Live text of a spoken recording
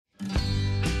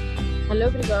Hello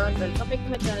everyone, welcome back to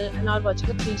my channel and are watching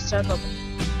a 3-star property.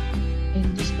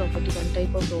 In this property, one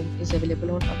type of room is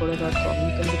available on agoda.com.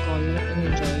 You can book online and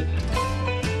enjoy it.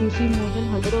 To see more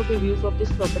than 100 of reviews of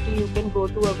this property, you can go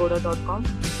to agoda.com.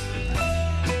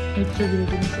 Its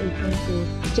rating is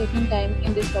 8.4. Check-in time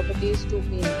in this property is 2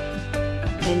 p.m.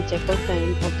 and check-out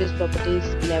time of this property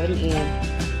is 11 a.m.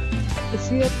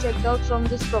 If you have checked out from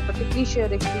this property, please share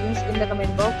your experience in the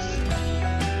comment box.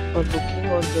 For booking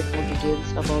or get more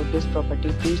details about this property,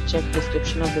 please check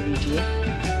description of the video.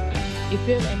 If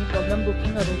you have any problem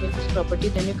booking a room in this property,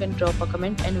 then you can drop a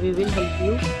comment and we will help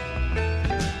you.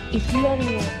 If you are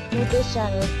new to this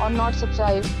channel or not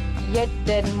subscribed yet,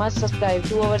 then must subscribe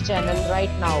to our channel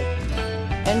right now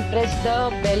and press the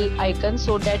bell icon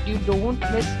so that you don't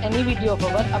miss any video of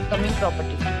our upcoming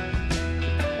property.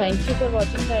 Thank you for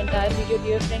watching the entire video,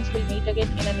 dear friends. We'll meet again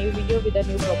in a new video with a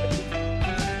new property.